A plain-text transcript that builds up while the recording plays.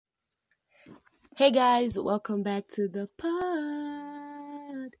Hey guys, welcome back to the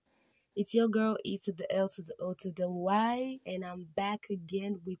pod. It's your girl E to the L to the O to the Y, and I'm back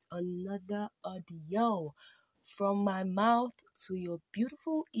again with another audio from my mouth to your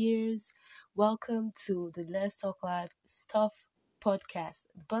beautiful ears. Welcome to the Let's Talk Live Stuff podcast,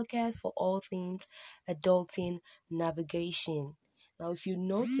 the podcast for all things adulting navigation. Now, if you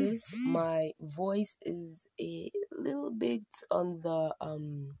notice, my voice is a little bit on the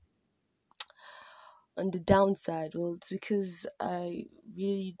downside. Well, it's because I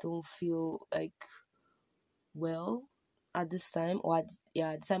really don't feel like well at this time, or at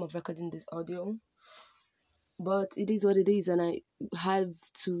the time of recording this audio. But it is what it is, and I have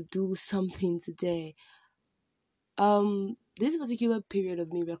to do something today. This particular period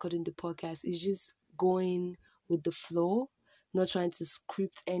of me recording the podcast is just going with the flow, not trying to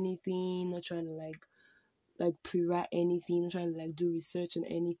script anything, not trying to like pre-write anything, not trying to like do research on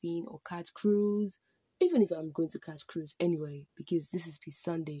anything or catch cruise. Even if I'm going to catch cruise anyway, because this is Peace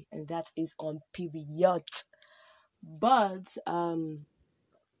Sunday and that is on period. But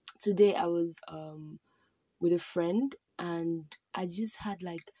today I was with a friend and I just had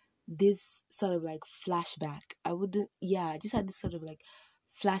like this sort of like flashback. I just had this sort of like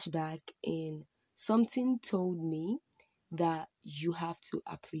flashback, and something told me that you have to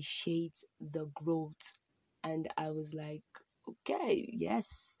appreciate the growth. And I was like, okay,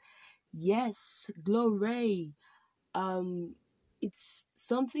 yes, glory. Um, it's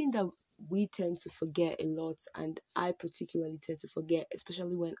something that we tend to forget a lot, and I particularly tend to forget,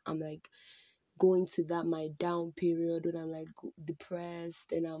 especially when I'm like going to that my down period, when I'm like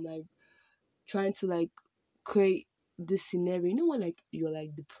depressed and I'm like trying to like create this scenario. You know, when like you're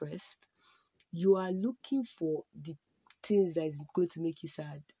like depressed, you are looking for the things that is going to make you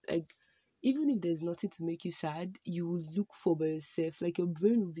sad. Like, even if there's nothing to make you sad, you will look for by yourself. Like, your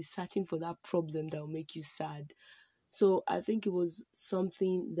brain will be searching for that problem that will make you sad. So I think it was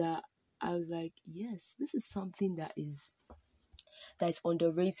something that I was like, yes, this is something that is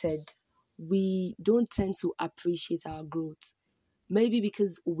underrated. We don't tend to appreciate our growth. Maybe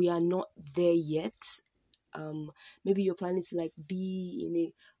because we are not there yet. Maybe you're planning to like be in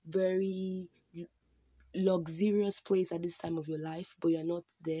a very luxurious place at this time of your life, but you're not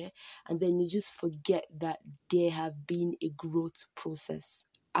there, and then you just forget that there have been a growth process.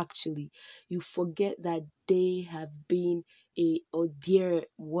 Actually, you forget that they have been or there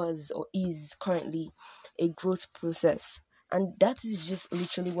was or is currently a growth process. And that is just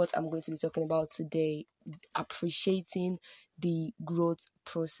literally what I'm going to be talking about today, appreciating the growth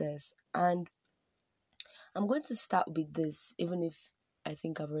process. And I'm going to start with this, even if I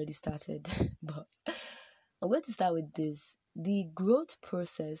think I've already started, but I'm going to start with this. The growth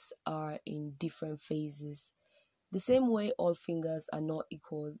process are in different phases. The same way all fingers are not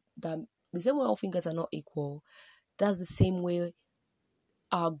equal, that's the same way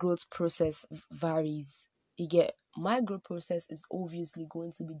our growth process varies. You get, my growth process is obviously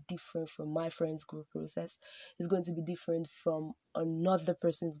going to be different from my friend's growth process. It's going to be different from another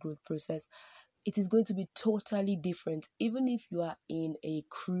person's growth process. It is going to be totally different. Even if you are in a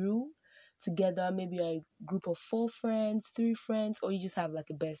crew together, maybe you're a group of 4 friends, 3 friends, or you just have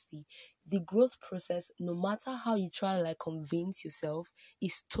like a bestie, the growth process, no matter how you try to like convince yourself,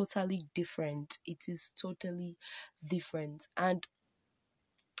 is totally different. It is totally different. And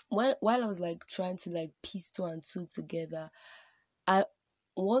while I was like trying to like piece two and two together, I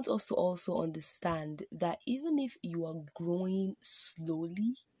want us to also understand that even if you are growing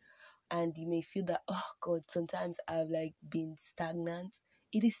slowly, and you may feel that, oh God, sometimes I've like been stagnant,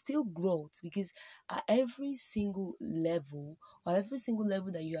 it is still growth, because at every single level, or every single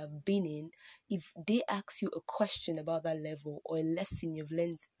level that you have been in, if they ask you a question about that level or a lesson you've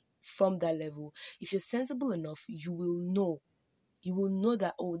learned from that level, if you're sensible enough, you will know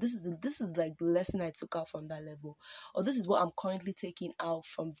that, oh, this is like the lesson I took out from that level, or this is what I'm currently taking out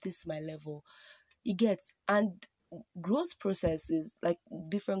from this my level. You get. And growth processes, like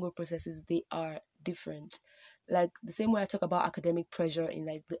different growth processes, they are different. Like the same way I talk about academic pressure in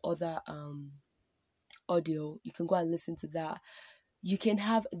like the other audio, you can go and listen to that. You can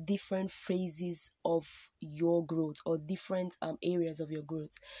have different phases of your growth, or different areas of your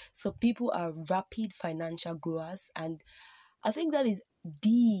growth. So people are rapid financial growers, and I think that is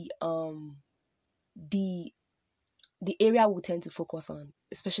the the area we tend to focus on,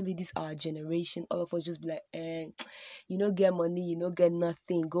 especially this our generation. All of us just be like, you know, get money, you know, get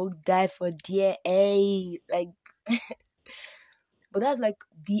nothing, go die for dear, like. But that's like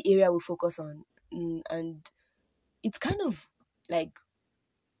the area we focus on. And it's kind of like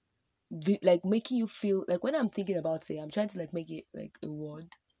like making you feel like, when I'm thinking about it, I'm trying to like make it like a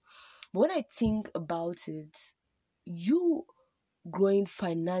word. But when I think about it, you growing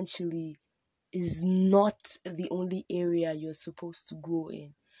financially is not the only area you're supposed to grow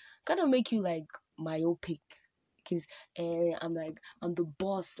in. Kind of make you like myopic, because I'm the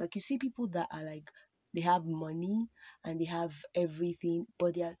boss. Like, you see people that are like, they have money and they have everything,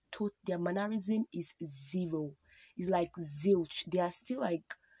 but their mannerism is zero. It's like zilch. They are still like,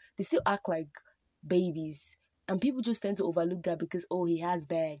 they still act like babies. And people just tend to overlook that because, oh, he has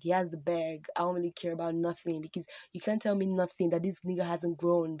bag, he has the bag. I don't really care about nothing, because you can't tell me nothing that this nigga hasn't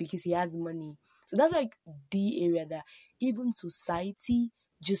grown because he has money. So that's like the area that even society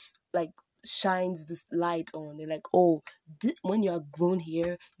just like shines this light on. They're like, oh, when you are grown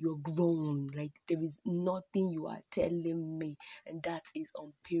here, you're grown. Like, there is nothing you are telling me, and that is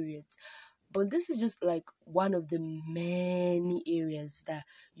on periods. But this is just like one of the many areas that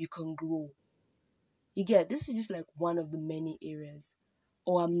you can grow. You get, this is just like one of the many areas.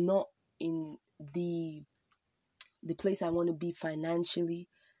 Or I'm not in the place I want to be financially,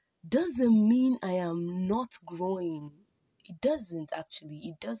 doesn't mean I am not growing. It doesn't actually.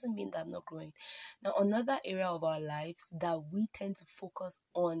 It doesn't mean that I'm not growing. Now, another area of our lives that we tend to focus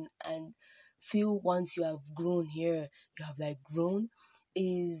on and feel once you have grown here, you have like grown,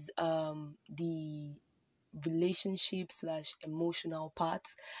 is the relationship slash emotional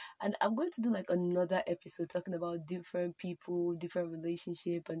parts. And I'm going to do like another episode talking about different people, different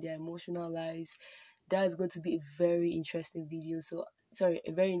relationship, and their emotional lives. That is going to be a very interesting video. So sorry,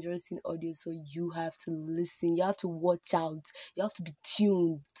 a very interesting audio. So you have to listen, you have to watch out, you have to be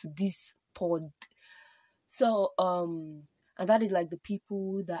tuned to this pod. So and that is like the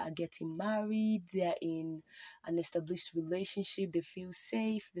people that are getting married, they're in an established relationship, they feel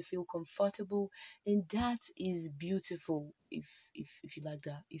safe, they feel comfortable, and that is beautiful. If you like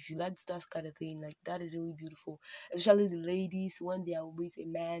that, if you like that kind of thing, like, that is really beautiful. Especially the ladies, when they are with a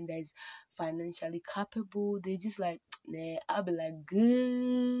man that is financially capable, they just like, nah, I'll be like,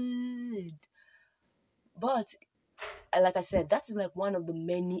 good. But like I said, that is like one of the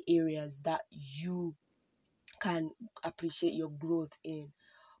many areas that you can appreciate your growth in.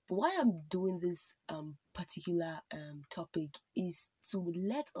 But why I'm doing this particular topic is to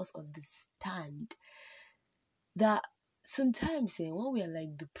let us understand that sometimes when we are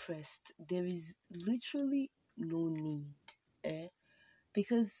like depressed, there is literally no need,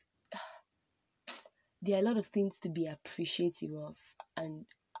 because there are a lot of things to be appreciative of. And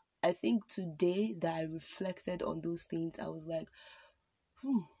I think today that I reflected on those things, I was like,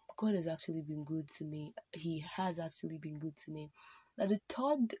 God has actually been good to me. He has actually been good to me. Now, the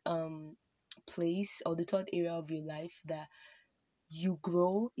third place, or the third area of your life that you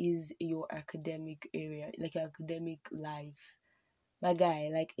grow, is your academic area, like your academic life. My guy,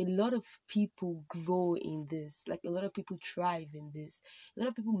 like, a lot of people grow in this. Like, a lot of people thrive in this. A lot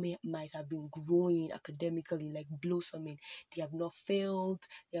of people might have been growing academically, like blossoming. They have not failed.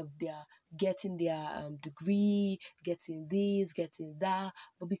 They are getting their degree, getting this, getting that.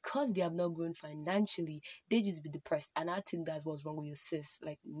 But because they have not grown financially, they just be depressed. And I think that's what's wrong with your sis,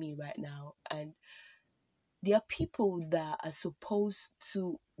 like me right now. And there are people that are supposed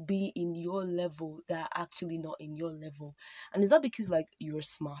to be in your level that are actually not in your level. And it's not because like you're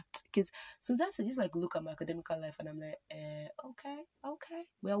smart. Because sometimes I just like look at my academical life and I'm like, okay.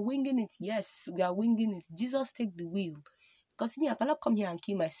 We are winging it. Yes, we are winging it. Jesus, take the wheel. Because me, I cannot come here and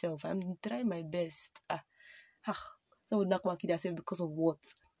kill myself. I'm trying my best. So would not kill themselves because of what?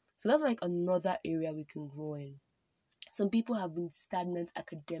 So that's like another area we can grow in. Some people have been stagnant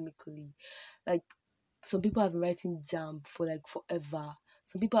academically. Like, some people have been writing JAMB for like forever.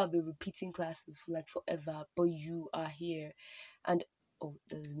 Some people have been repeating classes for like forever, but you are here. And oh,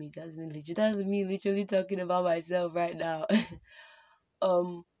 that's me literally talking about myself right now.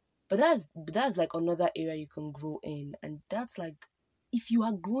 um but that's like another area you can grow in. And that's like, if you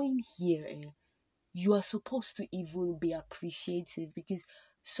are growing here, you are supposed to even be appreciative, because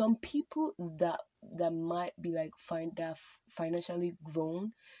some people that might be like financially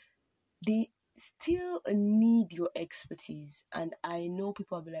grown, they still need your expertise. And I know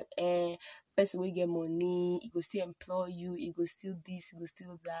people will be like, person will get money, it will still employ you, it will still this, it will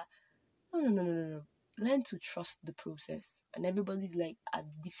still that. No. Learn to trust the process. And everybody's like at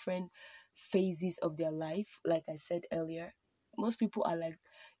different phases of their life. Like I said earlier, most people are like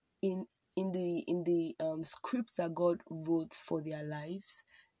in the script that God wrote for their lives,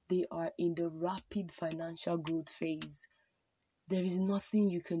 they are in the rapid financial growth phase. There is nothing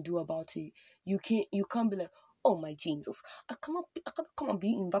you can do about it. You can't be like, oh my Jesus, I cannot come and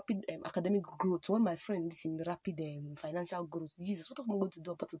be in rapid academic growth when my friend is in rapid financial growth. Jesus, what am I going to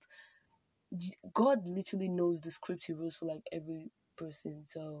do about it? God literally knows the script he wrote for like every person.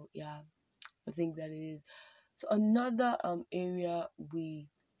 So yeah, I think that it is. So another area we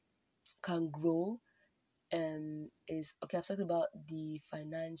can grow is, okay, I've talked about the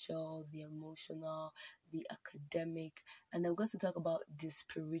financial, the emotional, the academic, and I'm going to talk about the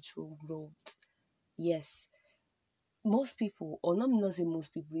spiritual growth. Yes, most people, or let me not say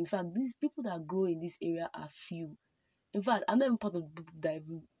most people, in fact, these people that grow in this area are few. In fact, I'm not even part of the people that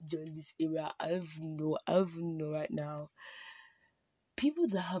even join this area. I even know right now. People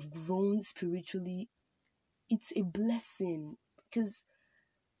that have grown spiritually, it's a blessing, because,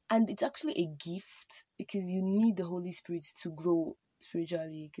 and it's actually a gift, because you need the Holy Spirit to grow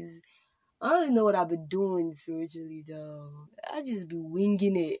spiritually. Because I don't really know what I've been doing spiritually though. I just be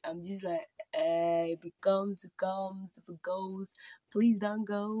winging it. I'm just like, if it comes, it comes. If it goes, please don't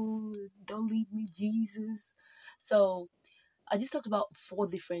go. Don't leave me, Jesus. So I just talked about 4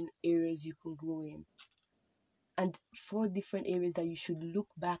 different areas you can grow in, and 4 different areas that you should look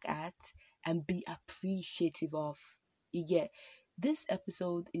back at and be appreciative of. You get, this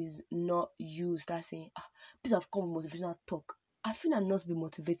episode is not you start saying, please have come with motivational talk. I feel I'm not be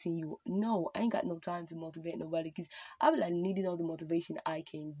motivating you. No, I ain't got no time to motivate nobody, because I be like needing all the motivation I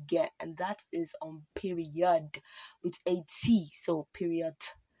can get, and that is on period with a T. So period.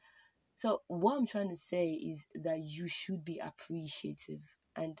 So what I'm trying to say is that you should be appreciative.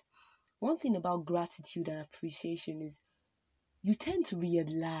 And one thing about gratitude and appreciation is you tend to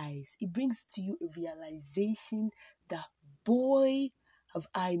realize, it brings to you a realization that, boy, have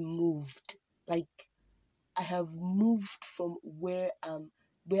I moved. Like, I have moved from where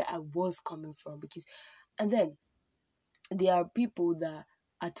I was coming from. Because, and then there are people that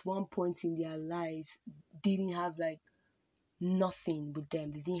at one point in their lives didn't have like nothing with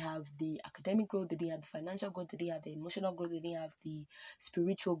them. They didn't have the academic growth, they didn't have the financial growth, they didn't have the emotional growth, they didn't have the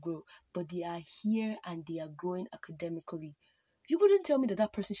spiritual growth, but they are here and they are growing academically. You wouldn't tell me that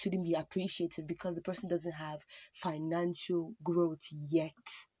that person shouldn't be appreciated because the person doesn't have financial growth yet.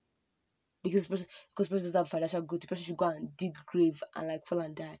 Because the person doesn't have financial growth, the person should go and dig grave and like fall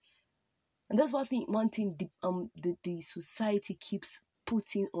and die. And that's one thing the society keeps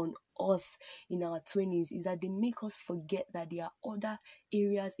putting on us in our 20s, is that they make us forget that there are other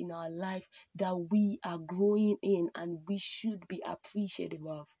areas in our life that we are growing in and we should be appreciative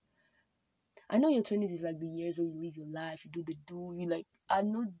of. I know your 20s is like the years where you live your life, you do the do, you like, I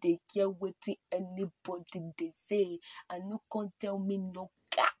know they care what anybody they say, I know can't tell me no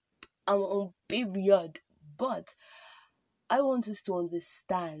cap, I'm on period. But I want us to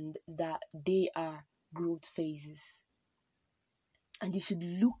understand that they are growth phases. And you should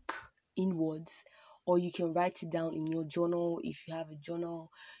look inwards, or you can write it down in your journal. If you have a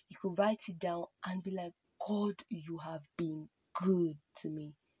journal, you could write it down and be like, God, you have been good to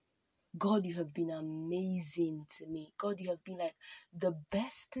me. God, you have been amazing to me. God, you have been like the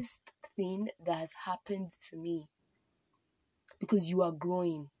bestest thing that has happened to me, because you are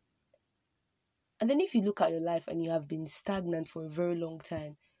growing. And then if you look at your life and you have been stagnant for a very long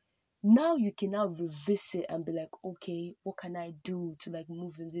time, now you can now revisit and be like, okay, what can I do to like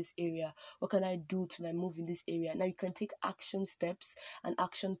move in this area? What can I do to like move in this area? Now you can take action steps and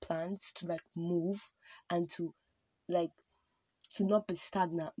action plans to like move and to like to not be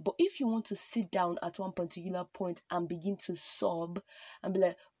stagnant. But if you want to sit down at one particular point and begin to sob and be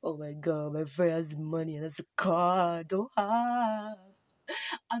like, oh my God, my friend has money and has a car I don't have.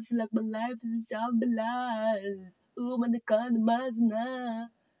 I feel like my life is a shambles. Oh my God,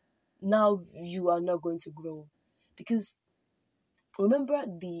 now you are not going to grow. Because remember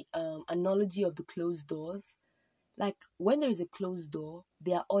the analogy of the closed doors? Like when there is a closed door,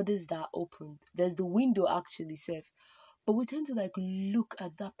 there are others that are opened. There's the window actually safe. But we tend to like look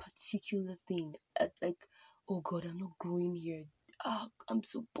at that particular thing at like, oh God, I'm not growing here. I'm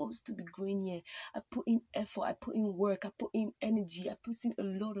supposed to be growing here. I put in effort, I put in work, I put in energy, I put in a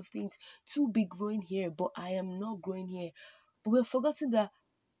lot of things to be growing here, but I am not growing here. But we've forgotten that,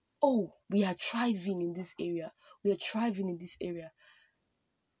 oh, we are thriving in this area. We are thriving in this area.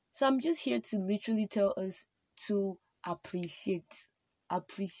 So I'm just here to literally tell us to appreciate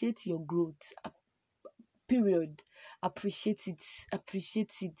your growth. Period. Appreciate it.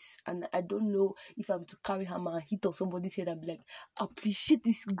 And I don't know if I'm to carry hammer and hit on somebody's head and be like, appreciate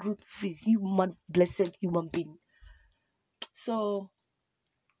this growth phase, you man, blessed human being. So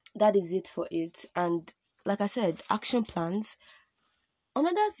that is it for it. And like I said, action plans.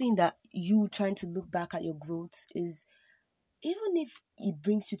 Another thing that you trying to look back at your growth is, even if it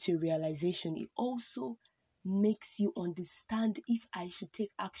brings you to a realization, it also makes you understand if I should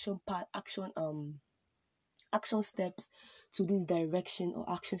take action steps to this direction or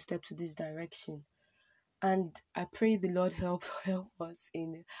action step to this direction. And I pray the Lord help us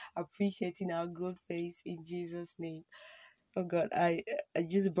in appreciating our growth phase in Jesus' name. Oh God, I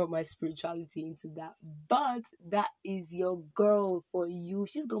just brought my spirituality into that. But that is your girl for you.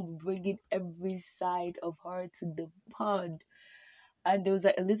 She's gonna be bringing every side of her to the pod. And there was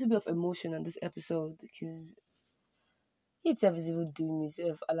like a little bit of emotion on this episode because itself is even doing me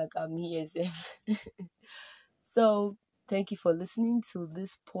self. Like I'm here self. So thank you for listening to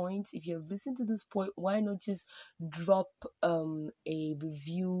this point. If you have listened to this point, why not just drop a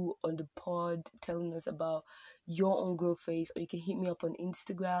review on the pod telling us about your own growth phase, or you can hit me up on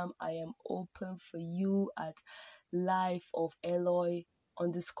Instagram. I am open for you at life of Eloy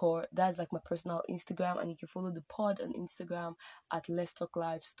underscore. That's like my personal Instagram, and you can follow the pod on Instagram at Let's Talk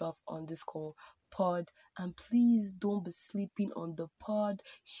Live Stuff underscore pod. And please don't be sleeping on the pod.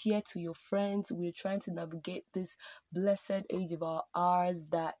 Share to your friends. We're trying to navigate this blessed age of our hours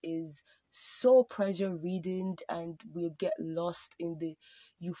that is so pressure ridden, and we'll get lost in the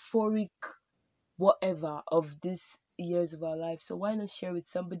euphoric whatever of these years of our life. So why not share with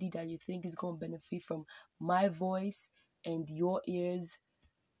somebody that you think is going to benefit from my voice and your ears?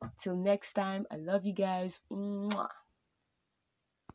 Till next time, I love you guys. Mwah.